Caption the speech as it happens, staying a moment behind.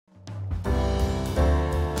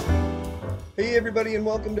Hey everybody, and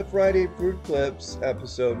welcome to Friday Fruit Clips,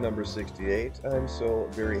 episode number 68. I'm so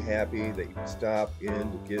very happy that you stop in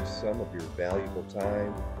to give some of your valuable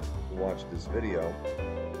time to watch this video.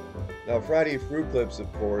 Now, Friday Fruit Clips,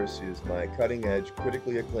 of course, is my cutting-edge,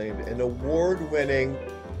 critically acclaimed, and award-winning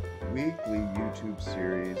weekly YouTube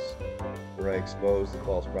series where I expose the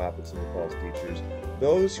false prophets and the false teachers,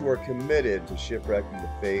 those who are committed to shipwrecking the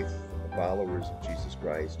faith of the followers of Jesus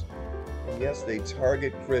Christ. And yes, they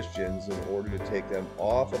target Christians in order to take them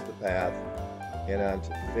off of the path and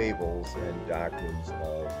onto fables and doctrines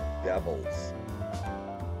of devils.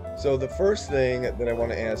 So the first thing that I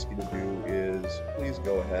want to ask you to do is please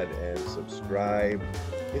go ahead and subscribe,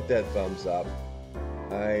 hit that thumbs up.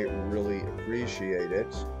 I really appreciate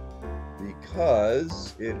it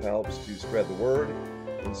because it helps to spread the word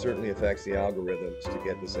and certainly affects the algorithms to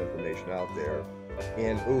get this information out there.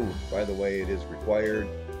 And by the way, it is required.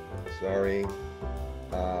 Sorry.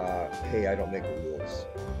 Hey, I don't make the rules.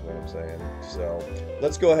 You know what I'm saying? So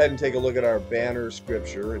let's go ahead and take a look at our banner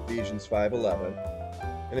scripture, Ephesians 5:11.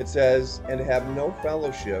 And it says, "And have no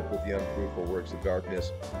fellowship with the unfruitful works of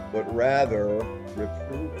darkness, but rather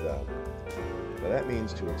reprove them." Now that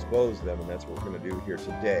means to expose them, and that's what we're going to do here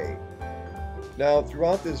today. Now,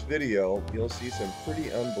 throughout this video, you'll see some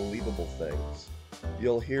pretty unbelievable things.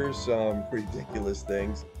 You'll hear some ridiculous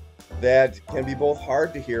things that can be both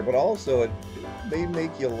hard to hear, but also it may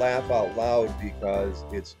make you laugh out loud because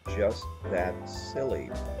it's just that silly.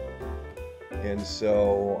 And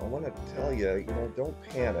so I want to tell you, don't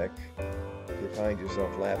panic if you find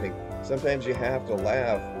yourself laughing. Sometimes you have to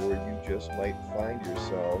laugh or you just might find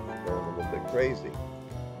yourself going a little bit crazy.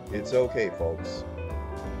 It's okay, folks.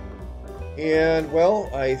 And well,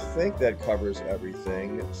 I think that covers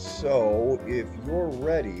everything. So if you're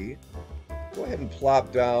ready, go ahead and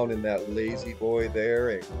plop down in that lazy boy there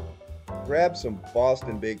and grab some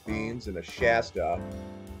Boston baked beans and a Shasta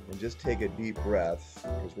and just take a deep breath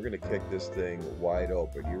because we're going to kick this thing wide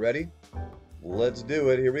open. You ready? Let's do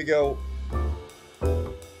it. Here we go.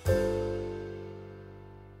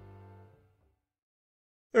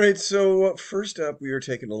 All right, so first up, we are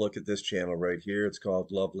taking a look at this channel right here. It's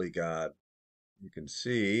called Lovely God. You can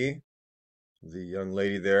see the young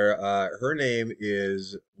lady there. Her name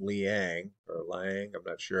is Liang, or Lang, I'm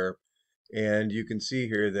not sure. And you can see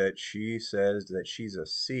here that she says that she's a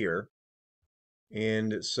seer.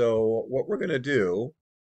 And so what we're going to do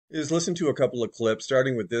is listen to a couple of clips,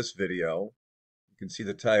 starting with this video. You can see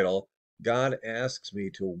the title, "God Asks Me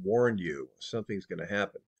to Warn You Something's Going to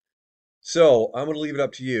Happen." So I'm going to leave it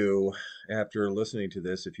up to you after listening to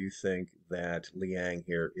this if you think that Liang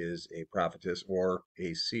here is a prophetess or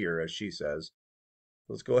a seer, as she says.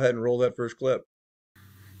 Let's go ahead and roll that first clip.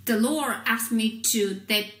 The Lord asked me to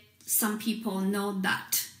let some people know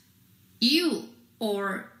that you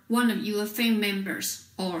or one of your family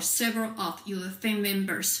members or several of your family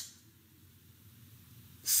members,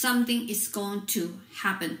 something is going to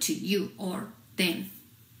happen to you or them.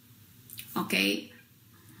 Okay?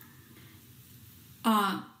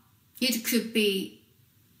 It could be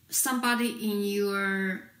somebody in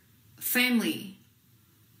your family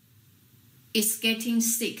is getting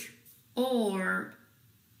sick or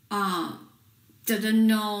didn't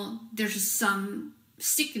know there's some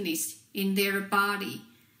sickness in their body.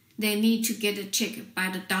 They need to get it checked by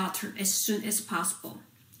the doctor as soon as possible.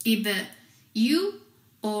 If you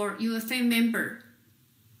or your family member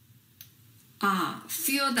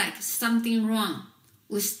feel like something wrong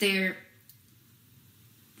with their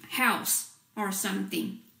health or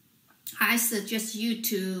something, I suggest you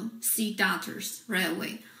to see doctors right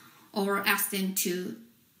away or ask them to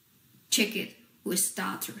check it with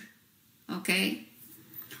doctor. Okay?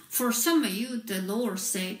 For some of you, the Lord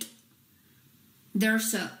said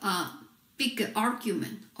there's a big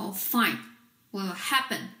argument or fight will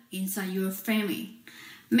happen inside your family.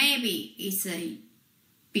 Maybe it's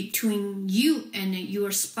between you and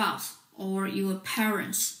your spouse or your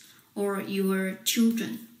parents or your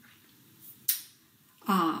children.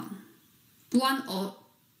 One or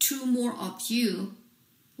two more of you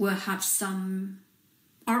will have some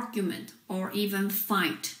argument or even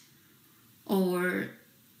fight or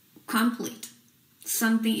conflict.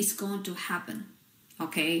 Something is going to happen,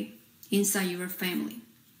 okay, inside your family.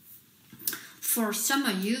 For some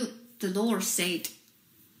of you, the Lord said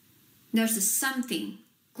there's something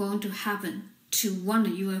going to happen to one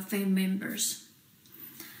of your family members.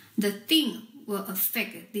 The thing will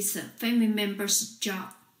affect this family member's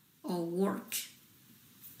job or work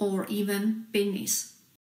or even business.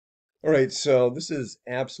 All right, so this is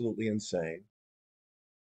absolutely insane.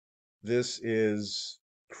 This is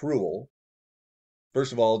cruel.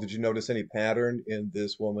 First of all, did you notice any pattern in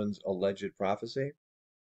this woman's alleged prophecy?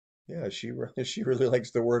 Yeah, she really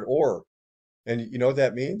likes the word or. And you know what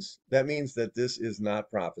that means? That means that this is not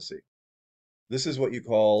prophecy. This is what you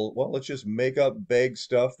call, well, let's just make up vague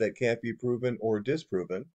stuff that can't be proven or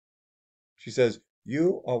disproven. She says,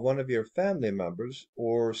 you or one of your family members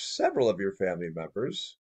or several of your family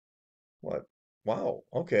members. What? Wow,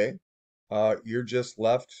 okay. You're just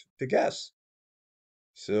left to guess.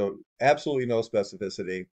 So absolutely no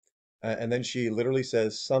specificity. And then she literally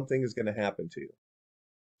says, something is going to happen to you.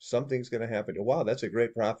 Something's going to happen to you. Wow, that's a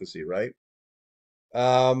great prophecy, right?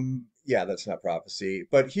 Yeah, that's not prophecy.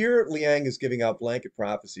 But here Liang is giving out blanket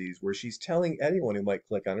prophecies where she's telling anyone who might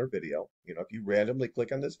click on her video, if you randomly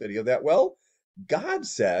click on this video, that, well, God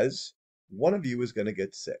says one of you is going to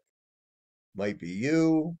get sick. Might be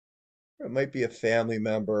you, or it might be a family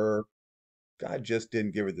member. God just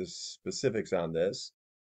didn't give her the specifics on this.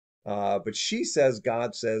 But she says,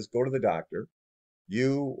 God says, go to the doctor,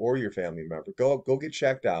 you or your family member. Go get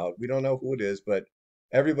checked out. We don't know who it is, but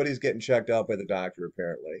everybody's getting checked out by the doctor,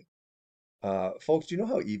 apparently. Folks, do you know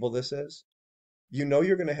how evil this is? You know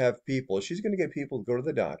you're going to have people, she's going to get people to go to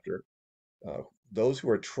the doctor, uh, those who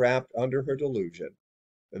are trapped under her delusion.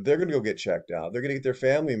 They're going to go get checked out. They're going to get their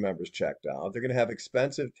family members checked out. They're going to have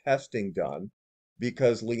expensive testing done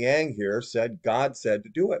because Liang here said God said to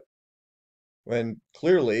do it. When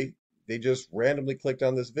clearly they just randomly clicked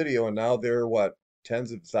on this video and now they're what,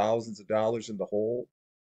 tens of thousands of dollars in the hole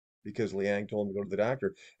because Liang told them to go to the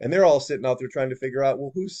doctor. And they're all sitting out there trying to figure out,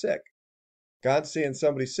 well, who's sick? God's saying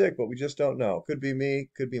somebody's sick, but we just don't know. Could be me,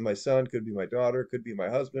 could be my son, could be my daughter, could be my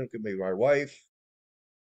husband, could be my wife.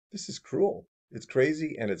 This is cruel. It's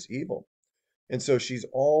crazy and it's evil. And so she's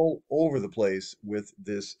all over the place with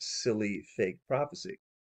this silly fake prophecy.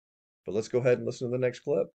 But let's go ahead and listen to the next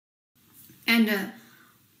clip. And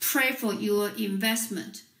pray for your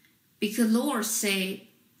investment, because Lord say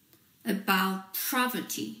about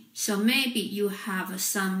property. So maybe you have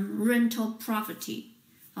some rental property,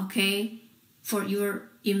 okay, for your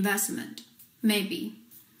investment, maybe.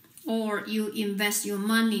 Or you invest your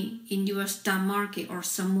money in your stock market or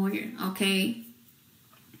somewhere, okay?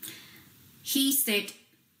 He said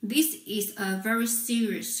this is a very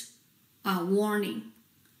serious warning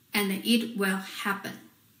and it will happen.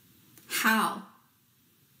 How?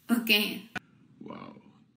 Again. Wow.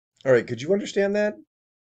 All right, could you understand that?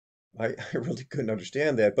 I really couldn't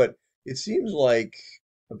understand that, but it seems like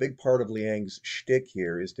a big part of Liang's shtick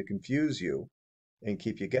here is to confuse you and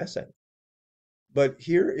keep you guessing. But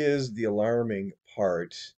here is the alarming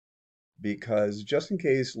part, because just in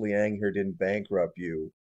case Liang here didn't bankrupt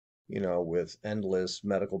you, with endless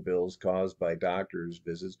medical bills caused by doctor's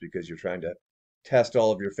visits because you're trying to test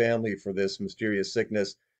all of your family for this mysterious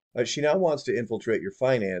sickness, she now wants to infiltrate your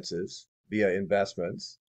finances via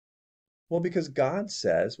investments. Well, because God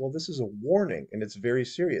says, well, this is a warning and it's very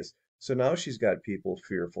serious. So now she's got people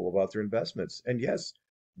fearful about their investments. And yes,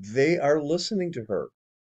 they are listening to her.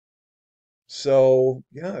 So,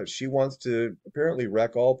 yeah, she wants to apparently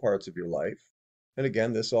wreck all parts of your life. And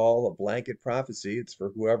again, this all a blanket prophecy. It's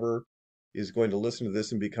for whoever is going to listen to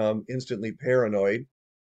this and become instantly paranoid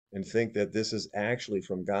and think that this is actually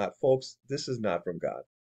from God. Folks, this is not from God.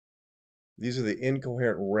 These are the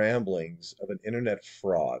incoherent ramblings of an internet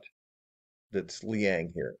fraud that's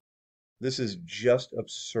Liang here. This is just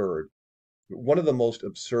absurd. One of the most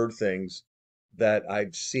absurd things that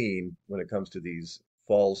I've seen when it comes to these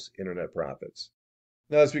false internet prophets.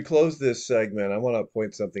 Now, as we close this segment, I want to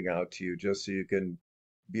point something out to you just so you can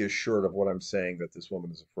be assured of what I'm saying, that this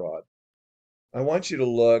woman is a fraud. I want you to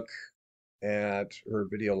look at her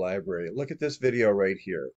video library. Look at this video right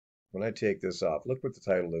here. When I take this off, look what the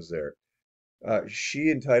title is there. She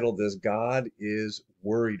entitled this, God is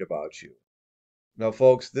Worried About You. Now,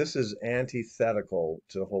 folks, this is antithetical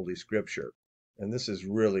to Holy Scripture. And this is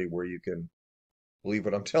really where you can believe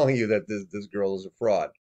what I'm telling you, that this girl is a fraud.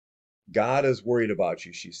 God is worried about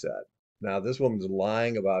you, she said. Now, this woman's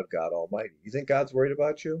lying about God Almighty. You think God's worried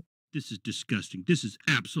about you? This is disgusting. This is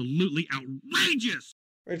absolutely outrageous.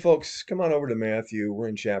 All right, folks, come on over to Matthew. We're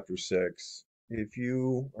in chapter 6. If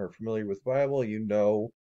you are familiar with the Bible, you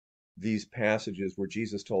know these passages where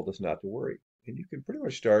Jesus told us not to worry. And you can pretty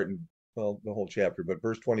much start in, well, the whole chapter, but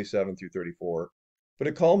verse 27 through 34. But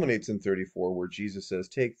it culminates in 34 where Jesus says,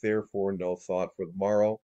 take therefore no thought for the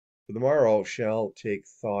morrow shall take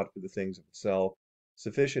thought for the things of itself.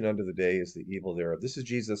 Sufficient unto the day is the evil thereof. This is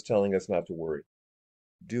Jesus telling us not to worry.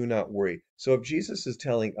 Do not worry. So if Jesus is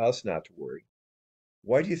telling us not to worry,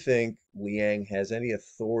 why do you think Liang has any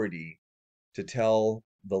authority to tell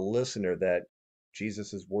the listener that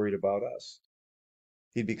Jesus is worried about us?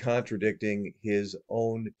 He'd be contradicting his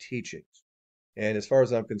own teachings. And as far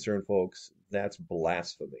as I'm concerned, folks, that's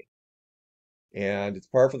blasphemy. And it's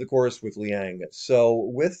par for the course with Liang. So,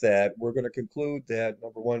 with that, we're going to conclude that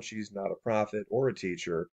number one, she's not a prophet or a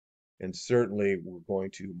teacher, and certainly we're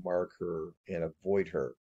going to mark her and avoid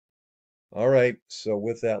her. All right, so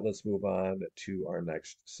with that, let's move on to our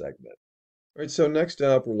next segment. All right, so next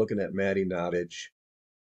up, we're looking at Maddie Nottage.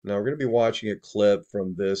 Now, we're going to be watching a clip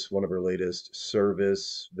from this, one of her latest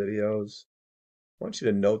service videos. I want you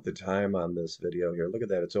to note the time on this video here. Look at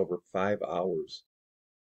that, it's over 5 hours.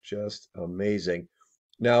 Just amazing.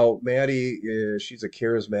 Now, Maddie, she's a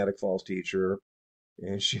charismatic false teacher,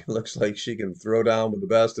 and she looks like she can throw down with the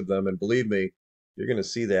best of them. And believe me, you're going to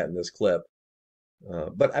see that in this clip.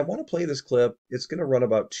 But I want to play this clip. It's going to run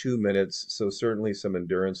about 2 minutes, so certainly some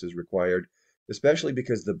endurance is required, especially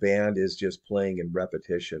because the band is just playing in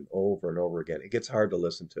repetition over and over again. It gets hard to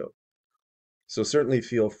listen to. So certainly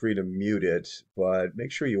feel free to mute it, but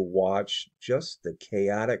make sure you watch just the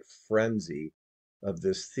chaotic frenzy of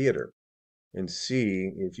this theater and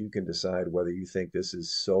see if you can decide whether you think this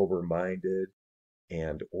is sober-minded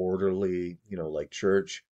and orderly, like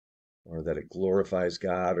church, or that it glorifies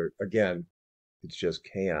God, or again, it's just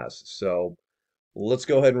chaos. So let's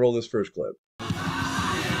go ahead and roll this first clip.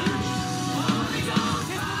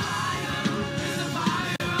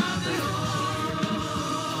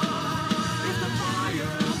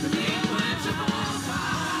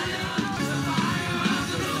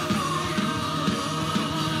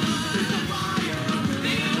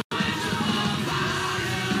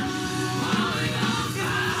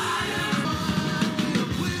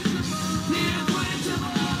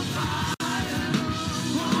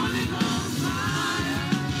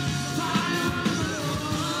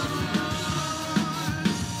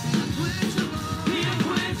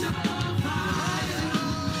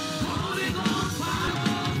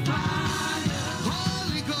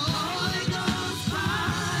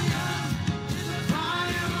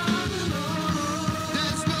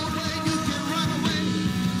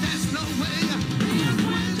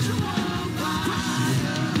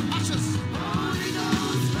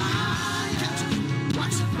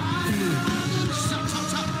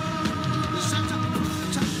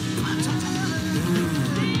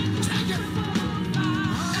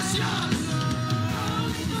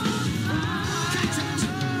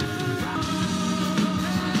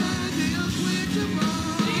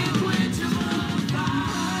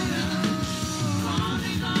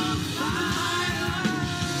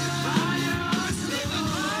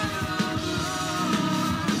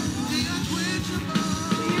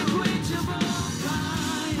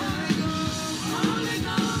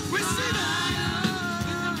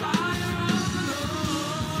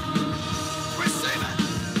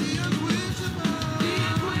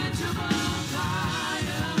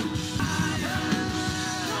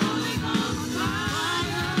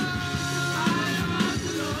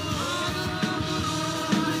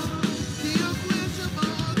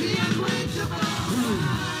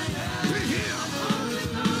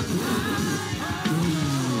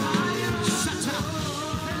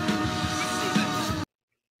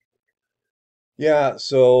 Yeah,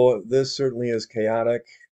 so this certainly is chaotic.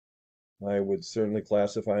 I would certainly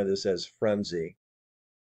classify this as frenzy.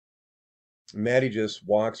 Maddie just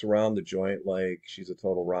walks around the joint like she's a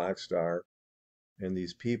total rock star, and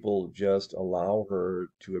these people just allow her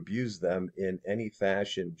to abuse them in any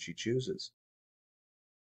fashion she chooses.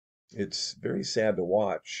 It's very sad to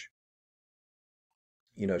watch.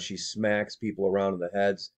 She smacks people around in the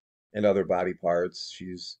heads and other body parts.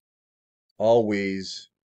 She's always,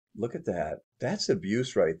 look at that. That's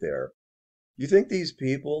abuse right there. You think these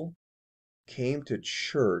people came to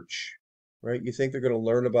church, right? You think they're going to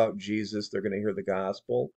learn about Jesus, they're going to hear the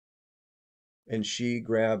gospel, and she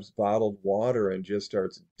grabs bottled water and just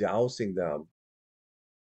starts dousing them.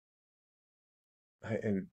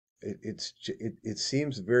 And it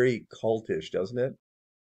seems very cultish, doesn't it?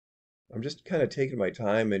 I'm just kind of taking my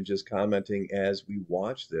time and just commenting as we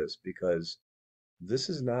watch this because this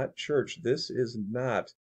is not church. This is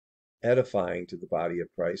not edifying to the body of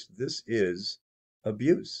Christ. This is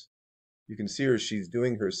abuse. You can see her, she's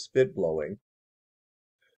doing her spit blowing.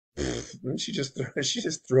 And she just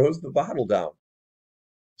throws the bottle down.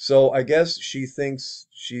 So I guess she thinks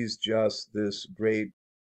she's just this great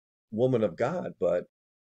woman of God, but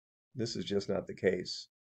this is just not the case.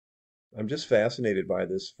 I'm just fascinated by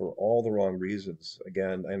this for all the wrong reasons.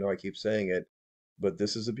 Again, I know I keep saying it, but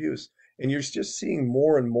this is abuse. And you're just seeing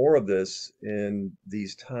more and more of this in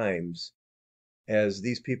these times as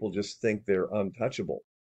these people just think they're untouchable.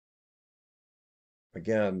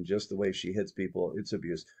 Again, just the way she hits people, it's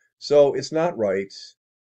abuse. So it's not right.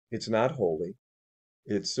 It's not holy.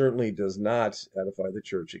 It certainly does not edify the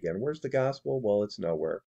church again. Where's the gospel? Well, it's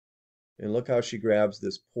nowhere. And look how she grabs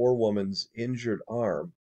this poor woman's injured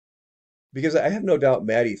arm. Because I have no doubt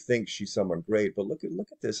Maddie thinks she's someone great, but look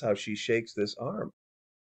at this, how she shakes this arm.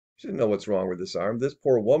 She doesn't know what's wrong with this arm. This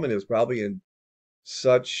poor woman is probably in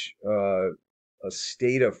such a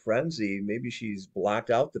state of frenzy. Maybe she's blocked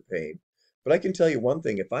out the pain. But I can tell you one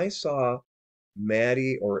thing, if I saw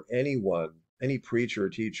Maddie or anyone, any preacher or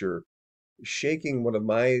teacher, shaking one of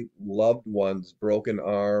my loved ones' broken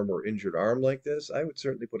arm or injured arm like this, I would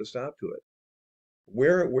certainly put a stop to it.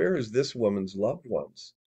 Where is this woman's loved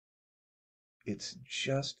ones? It's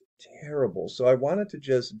just terrible. So I wanted to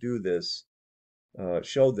just do this,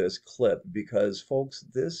 show this clip because, folks,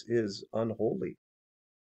 this is unholy.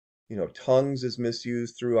 You know, tongues is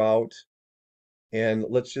misused throughout. And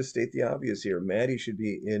let's just state the obvious here. Maddie should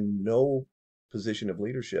be in no position of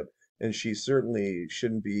leadership, and she certainly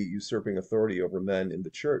shouldn't be usurping authority over men in the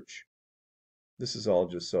church. This is all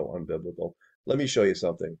just so unbiblical. Let me show you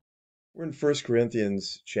something. We're in 1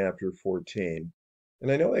 Corinthians chapter 14.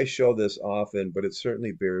 And I know I show this often, but it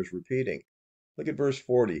certainly bears repeating. Look at verse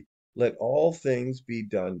 40. Let all things be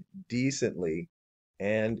done decently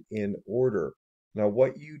and in order. Now,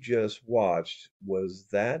 what you just watched, was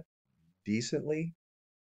that decently?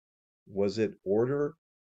 Was it order?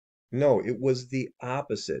 No, it was the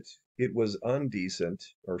opposite. It was undecent,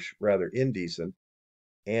 or rather indecent,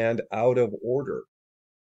 and out of order.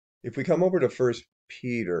 If we come over to 1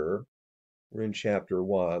 Peter, we're in chapter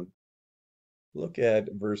 1. Look at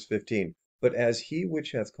verse 15. But as he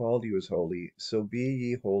which hath called you is holy, so be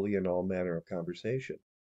ye holy in all manner of conversation.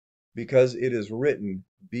 Because it is written,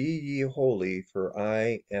 Be ye holy, for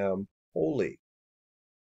I am holy.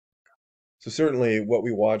 So certainly what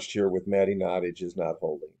we watched here with Maddie Nottage is not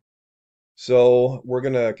holy. So we're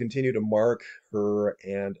going to continue to mark her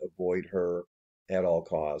and avoid her at all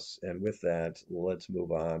costs. And with that, let's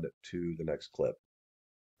move on to the next clip.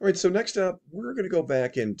 All right, so next up, we're going to go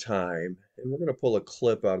back in time, and we're going to pull a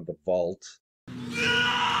clip out of the vault.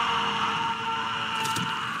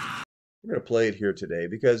 We're going to play it here today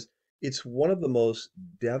because it's one of the most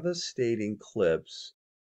devastating clips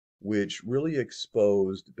which really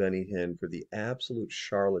exposed Benny Hinn for the absolute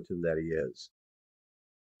charlatan that he is.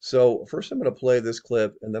 So first I'm going to play this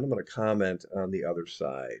clip, and then I'm going to comment on the other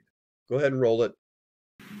side. Go ahead and roll it.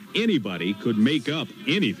 Anybody could make up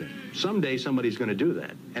anything. Someday somebody's going to do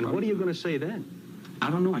that. And what are you going to say then?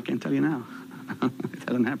 I don't know. I can't tell you now. It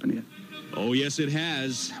hasn't happened yet. Oh, yes, it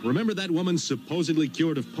has. Remember that woman supposedly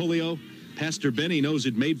cured of polio? Pastor Benny knows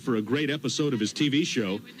it made for a great episode of his TV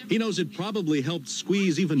show. He knows it probably helped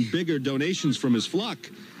squeeze even bigger donations from his flock.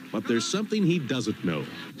 But there's something he doesn't know.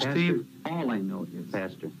 Pastor, Steve, all I know is...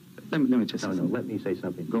 Pastor. Let me just say No, something. let me say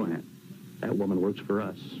something. Go ahead. That woman works for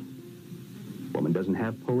us. Woman doesn't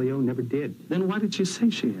have polio, never did. Then why did you say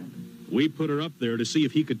she had? We put her up there to see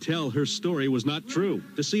if he could tell her story was not true,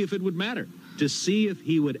 to see if it would matter, to see if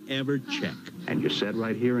he would ever check. And you sat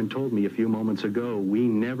right here and told me a few moments ago, we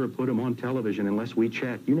never put him on television unless we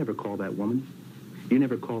checked. You never called that woman. You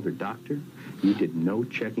never called her doctor. You did no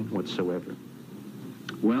checking whatsoever.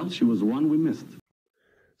 Well, she was one we missed.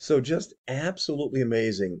 So just absolutely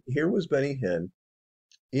amazing. Here was Benny Hinn,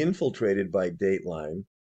 infiltrated by Dateline.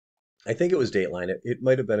 I think it was Dateline. It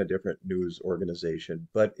might have been a different news organization,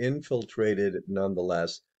 but infiltrated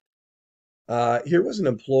nonetheless. Here was an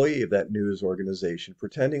employee of that news organization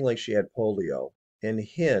pretending like she had polio, and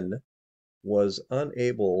Hinn was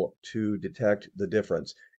unable to detect the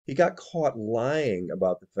difference. He got caught lying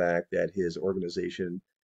about the fact that his organization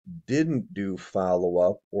didn't do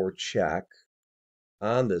follow-up or check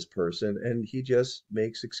on this person, and he just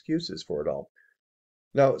makes excuses for it all.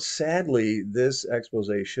 Now, sadly, this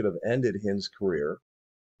expose should have ended Hinn's career,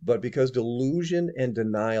 but because delusion and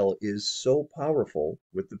denial is so powerful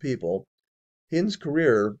with the people, Hinn's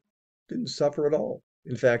career didn't suffer at all.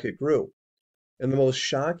 In fact, it grew. And the most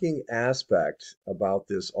shocking aspect about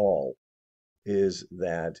this all is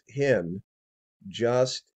that Hinn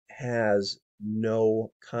just has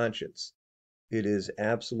no conscience. It is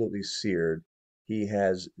absolutely seared. He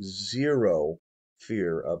has zero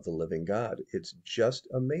fear of the living God. It's just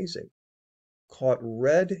amazing. Caught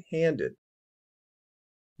red-handed.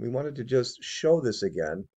 We wanted to just show this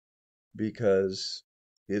again because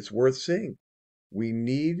it's worth seeing. We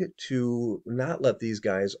need to not let these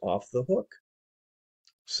guys off the hook.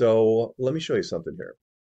 So let me show you something here.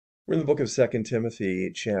 We're in the book of 2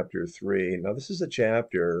 Timothy chapter 3. Now this is a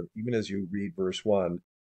chapter, even as you read verse 1,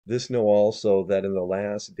 this know also that in the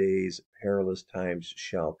last days perilous times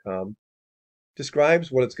shall come.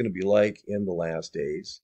 Describes what it's going to be like in the last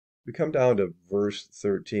days. We come down to verse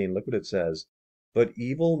 13. Look what it says. But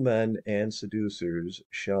evil men and seducers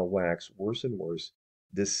shall wax worse and worse,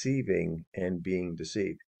 deceiving and being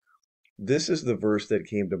deceived. This is the verse that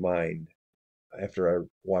came to mind after I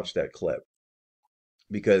watched that clip,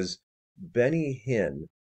 because Benny Hinn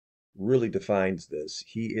really defines this.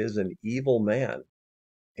 He is an evil man,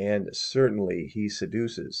 and certainly he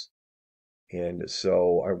seduces. And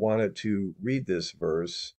so I wanted to read this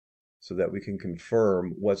verse so that we can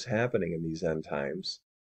confirm what's happening in these end times.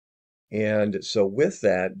 And so with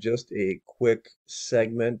that, just a quick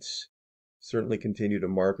segment. Certainly continue to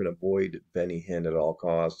mark and avoid Benny Hinn at all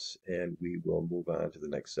costs, and we will move on to the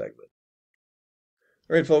next segment.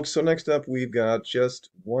 All right, folks, so next up we've got just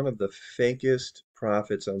one of the fakest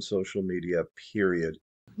prophets on social media, period.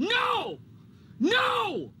 No!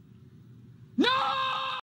 No! No!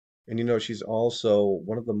 And you know, she's also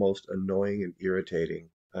one of the most annoying and irritating.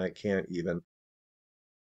 I can't even.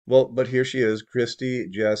 Well, but here she is, Christy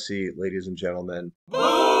Jessie, ladies and gentlemen.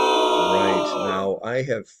 Right, now I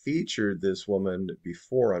have featured this woman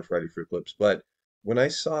before on Friday Fruit Clips, but when I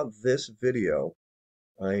saw this video,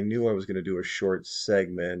 I knew I was going to do a short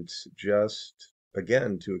segment just,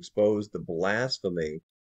 again, to expose the blasphemy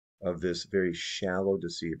of this very shallow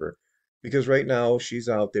deceiver. Because right now she's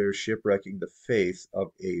out there shipwrecking the faith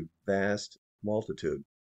of a vast multitude.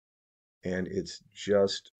 And it's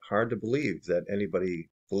just hard to believe that anybody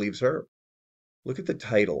believes her. Look at the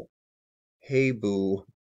title. Hey, boo,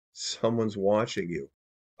 someone's watching you.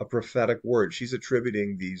 A prophetic word. She's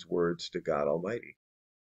attributing these words to God Almighty.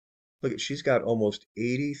 Look, she's got almost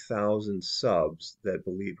 80,000 subs that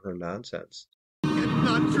believe her nonsense. It's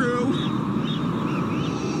not true.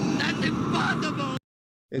 That's impossible.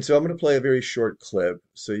 And so I'm going to play a very short clip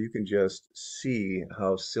so you can just see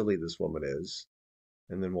how silly this woman is.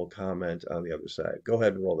 And then we'll comment on the other side. Go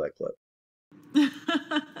ahead and roll that clip.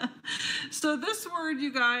 So this word,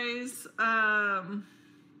 you guys,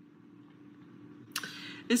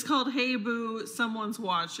 is called hey boo, someone's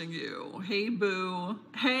watching you. Hey boo,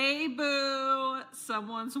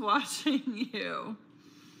 someone's watching you.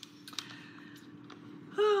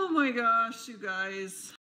 Oh my gosh, you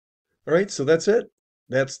guys. All right, so that's it.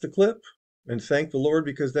 That's the clip. And thank the Lord,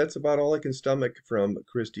 because that's about all I can stomach from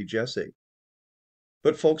Christy Jessie.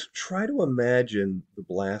 But folks, try to imagine the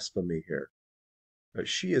blasphemy here.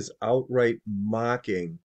 She is outright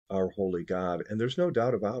mocking our holy God, and there's no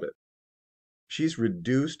doubt about it. She's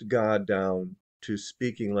reduced God down to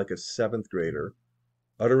speaking like a 7th grader,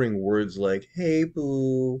 uttering words like, hey,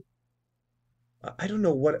 boo. I don't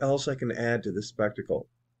know what else I can add to this spectacle.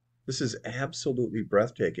 This is absolutely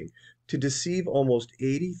breathtaking. To deceive almost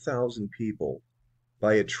 80,000 people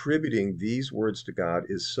by attributing these words to God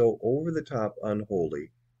is so over-the-top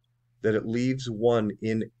unholy that it leaves one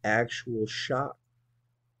in actual shock.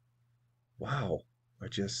 Wow,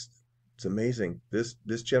 it's amazing.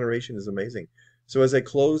 This generation is amazing. So as I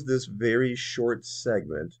close this very short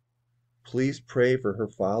segment, please pray for her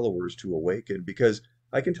followers to awaken, because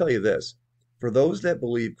I can tell you this, for those that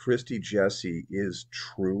believe Christy Jessie is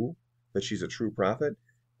true, that she's a true prophet,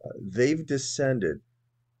 they've descended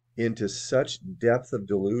into such depth of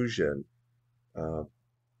delusion,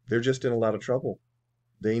 they're just in a lot of trouble.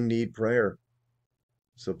 They need prayer.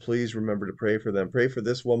 So please remember to pray for them. Pray for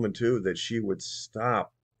this woman too, that she would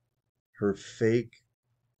stop her fake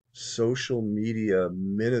social media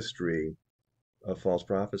ministry of false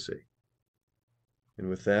prophecy. And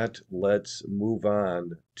with that, let's move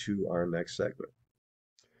on to our next segment.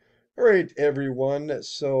 All right, everyone.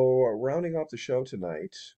 So rounding off the show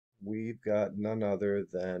tonight, we've got none other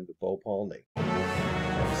than Bo Polney. Take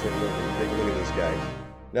a look at this guy.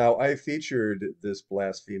 Now, I featured this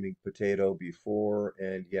blaspheming potato before,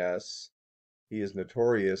 and yes, he is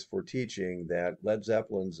notorious for teaching that Led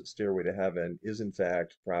Zeppelin's Stairway to Heaven is in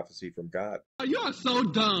fact prophecy from God. You are so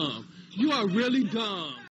dumb. You are really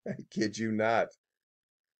dumb. I kid you not.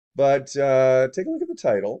 But take a look at the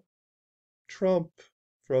title. Trump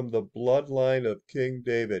from the bloodline of King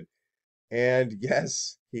David. And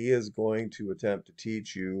yes, he is going to attempt to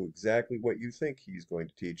teach you exactly what you think he's going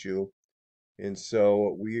to teach you. And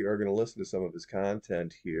so we are going to listen to some of his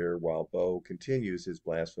content here while Bo continues his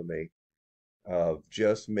blasphemy of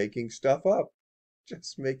just making stuff up.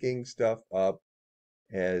 Just making stuff up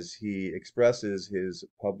as he expresses his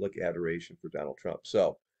public adoration for Donald Trump.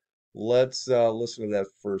 So let's listen to that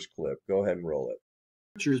first clip. Go ahead and roll it.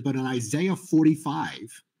 Scriptures, but in Isaiah 45,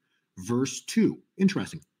 verse 2.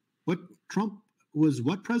 Interesting. What Trump was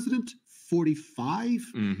what president? 45?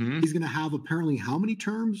 Mm-hmm. He's going to have apparently how many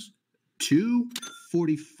terms? 2?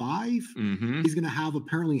 45? Mm-hmm. He's going to have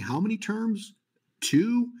apparently how many terms?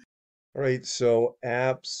 2? All right, so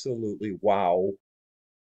absolutely wow.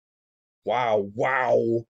 Wow,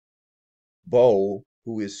 wow. Bo,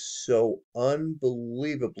 who is so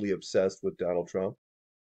unbelievably obsessed with Donald Trump,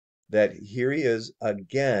 that here he is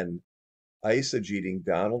again eisegeting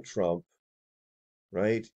Donald Trump,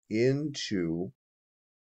 right, into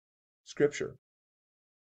Scripture.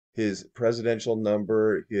 His presidential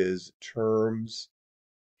number, his terms,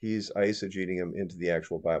 he's eisegeting him into the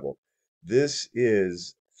actual Bible. This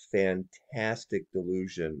is fantastic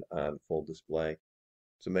delusion on full display.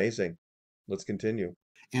 It's amazing. Let's continue.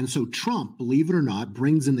 And so Trump, believe it or not,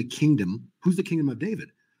 brings in the kingdom. Who's the kingdom of David?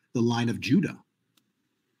 The line of Judah.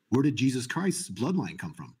 Where did Jesus Christ's bloodline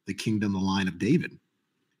come from? The kingdom, the line of David.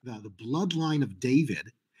 The bloodline of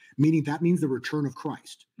David, meaning that means the return of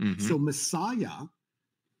Christ. Mm-hmm. So Messiah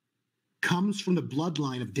comes from the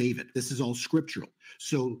bloodline of David. This is all scriptural.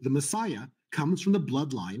 So the Messiah comes from the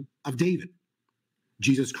bloodline of David.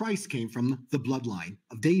 Jesus Christ came from the bloodline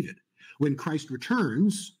of David. When Christ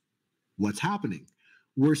returns, what's happening?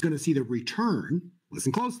 We're going to see the return,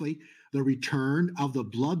 listen closely, the return of the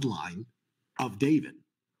bloodline of David.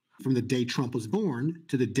 From the day Trump was born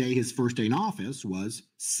to the day his first day in office was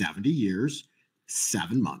 70 years,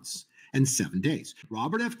 7 months, and 7 days.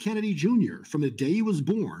 Robert F. Kennedy Jr., from the day he was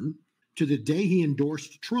born to the day he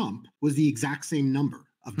endorsed Trump, was the exact same number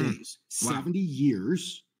of days. Wow. 70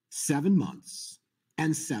 years, 7 months,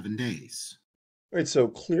 and 7 days. All right, so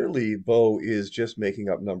clearly Bo is just making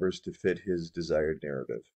up numbers to fit his desired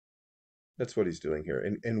narrative. That's what he's doing here.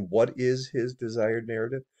 And what is his desired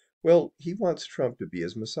narrative? Well, he wants Trump to be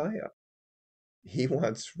his Messiah. He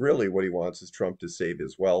wants, really what he wants is Trump to save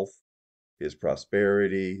his wealth, his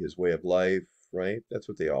prosperity, his way of life, right? That's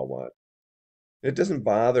what they all want. It doesn't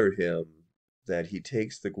bother him that he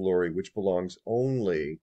takes the glory which belongs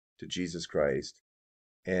only to Jesus Christ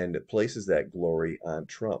and places that glory on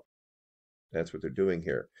Trump. That's what they're doing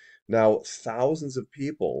here. Now, thousands of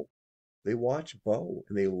people, they watch Bo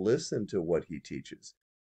and they listen to what he teaches.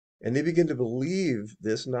 And they begin to believe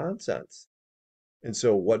this nonsense. And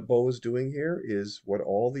so what Bo is doing here is what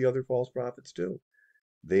all the other false prophets do.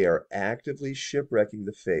 They are actively shipwrecking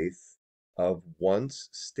the faith of once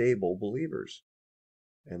stable believers.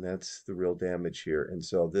 And that's the real damage here. And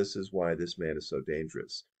so this is why this man is so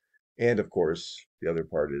dangerous. And of course, the other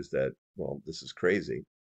part is that, well, this is crazy.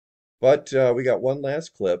 But we got one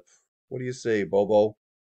last clip. What do you say, Bobo?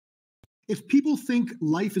 If people think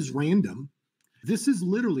life is random, this is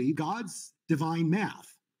literally God's divine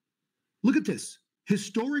math. Look at this.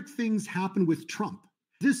 Historic things happen with Trump.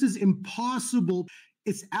 This is impossible.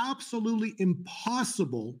 It's absolutely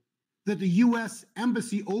impossible that the U.S.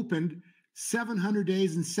 Embassy opened 700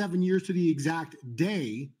 days and 7 years to the exact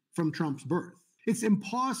day from Trump's birth. It's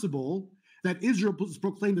impossible that Israel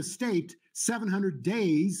proclaimed a state 700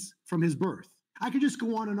 days from his birth. I could just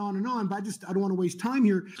go on and on and on, but I don't want to waste time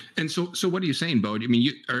here. And so what are you saying, Bo? I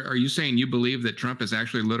mean, are you saying you believe that Trump is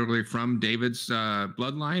actually literally from David's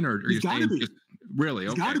bloodline, or are you saying just, really?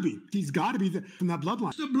 He's okay, got to be. He's got to be from that bloodline.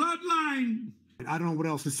 It's the bloodline. I don't know what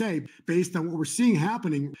else to say based on what we're seeing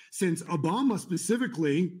happening since Obama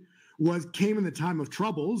specifically came in the time of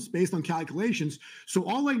troubles based on calculations. So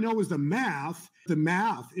all I know is the math. The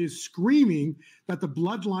math is screaming that the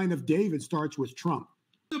bloodline of David starts with Trump.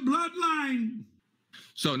 The bloodline.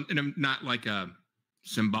 So not like a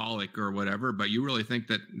symbolic or whatever, but you really think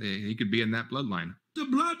that he could be in that bloodline? The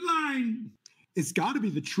bloodline. It's got to be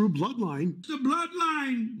the true bloodline. The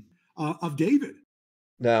bloodline of David.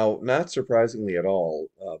 Now, not surprisingly at all,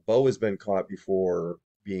 Bo has been caught before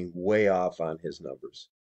being way off on his numbers.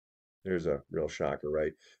 There's a real shocker,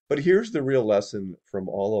 right? But here's the real lesson from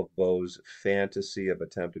all of Bo's fantasy of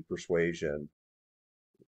attempted persuasion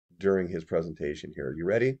during his presentation here. You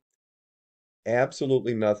ready?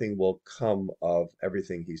 Absolutely nothing will come of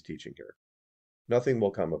everything he's teaching here. Nothing will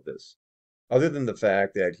come of this, other than the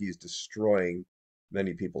fact that he's destroying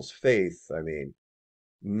many people's faith. I mean,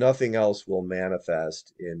 nothing else will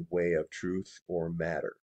manifest in way of truth or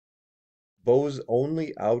matter. Bo's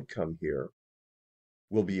only outcome here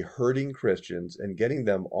will be hurting Christians and getting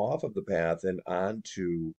them off of the path and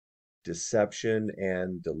onto deception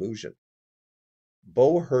and delusion.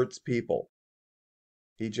 Bo hurts people.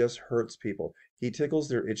 He just hurts people. He tickles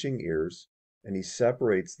their itching ears and he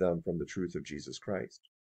separates them from the truth of Jesus Christ.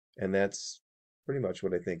 And that's pretty much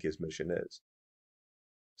what I think his mission is.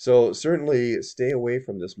 So certainly stay away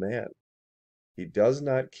from this man. He does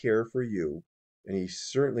not care for you, and he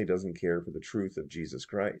certainly doesn't care for the truth of Jesus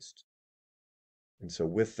Christ. And so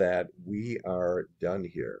with that, we are done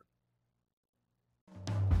here.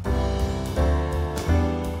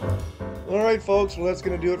 All right, folks, well, that's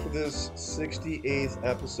going to do it for this 68th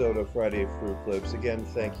episode of Friday Fruit Clips. Again,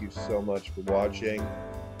 thank you so much for watching.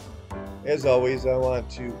 As always, I want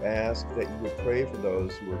to ask that you would pray for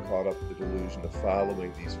those who are caught up with the delusion of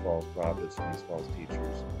following these false prophets and these false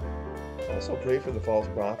teachers. Also, pray for the false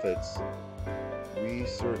prophets. We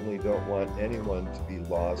certainly don't want anyone to be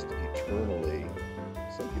lost eternally.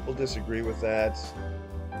 Some people disagree with that,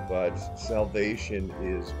 but salvation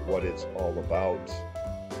is what it's all about.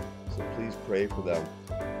 So please pray for them.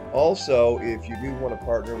 Also, if you do want to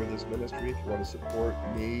partner with this ministry, if you want to support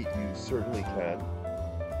me, you certainly can.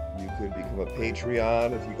 You could become a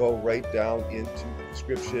Patreon. If you go right down into the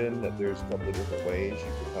description, there's a couple of different ways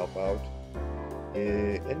you can help out.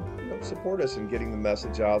 And support us in getting the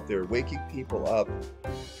message out there, waking people up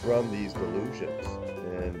from these delusions.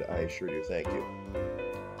 And I assure you, thank you.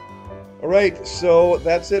 All right, so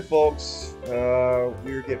that's it, folks.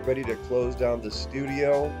 We're getting ready to close down the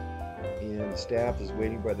studio, and the staff is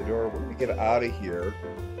waiting by the door. We're going to get out of here.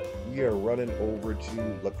 We are running over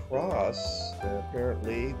to La Crosse.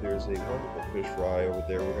 Apparently, there's a wonderful fish fry over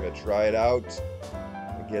there. We're going to try it out.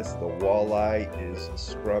 I guess the walleye is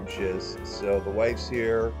scrumptious. So the wife's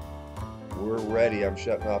here. We're ready. I'm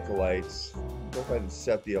shutting off the lights. Go ahead and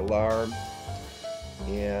set the alarm.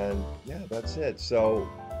 And yeah, that's it. So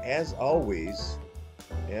as always,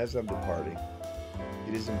 as I'm departing,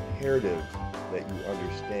 it is imperative that you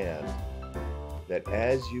understand that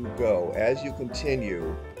as you go, as you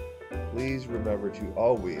continue, please remember to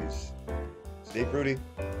always stay fruity.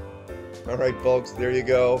 All right, folks, there you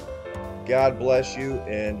go. God bless you,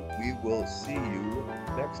 and we will see you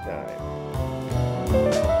next time.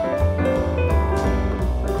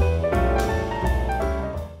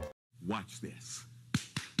 Watch this.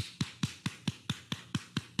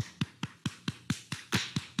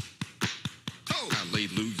 Oh,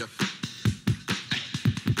 hallelujah.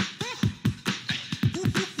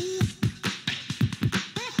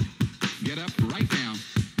 Get up right now.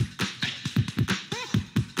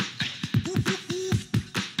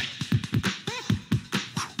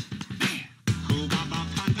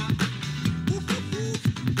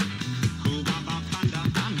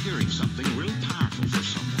 I'm hearing something real powerful for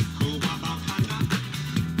someone.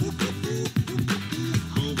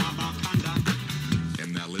 And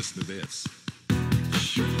now listen to this.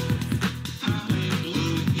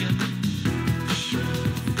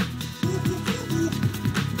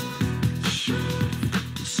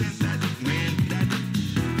 Said that man that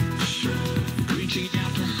reaching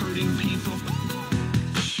out to hurting people.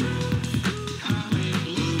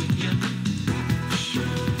 Hallelujah.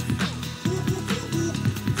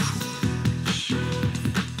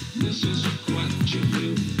 This is what you do.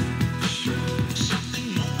 Something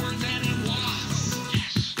more than it was.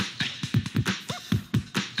 Yes.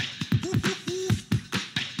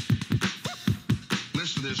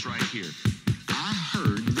 Listen to this right here. I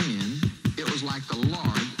heard then, it was like the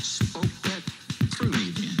Lord spoke that through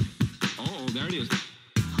me then. Oh, there it is.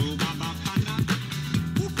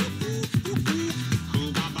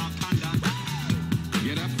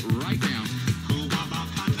 Get up right now.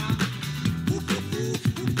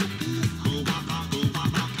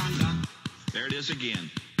 There it is again.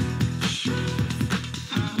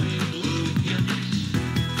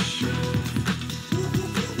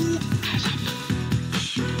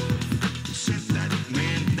 Said that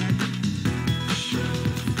man that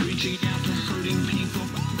reaching out to hurting people.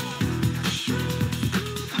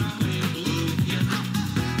 Hallelujah.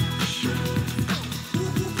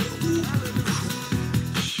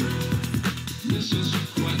 This is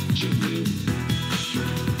what you do.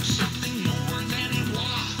 Something more than it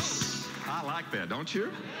was. I like that, don't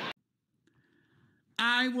you?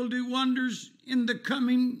 I will do wonders in the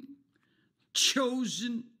coming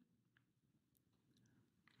chosen.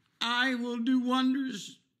 I will do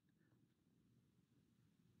wonders.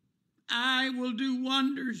 I will do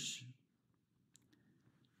wonders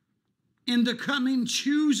in the coming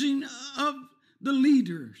choosing of the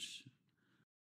leaders.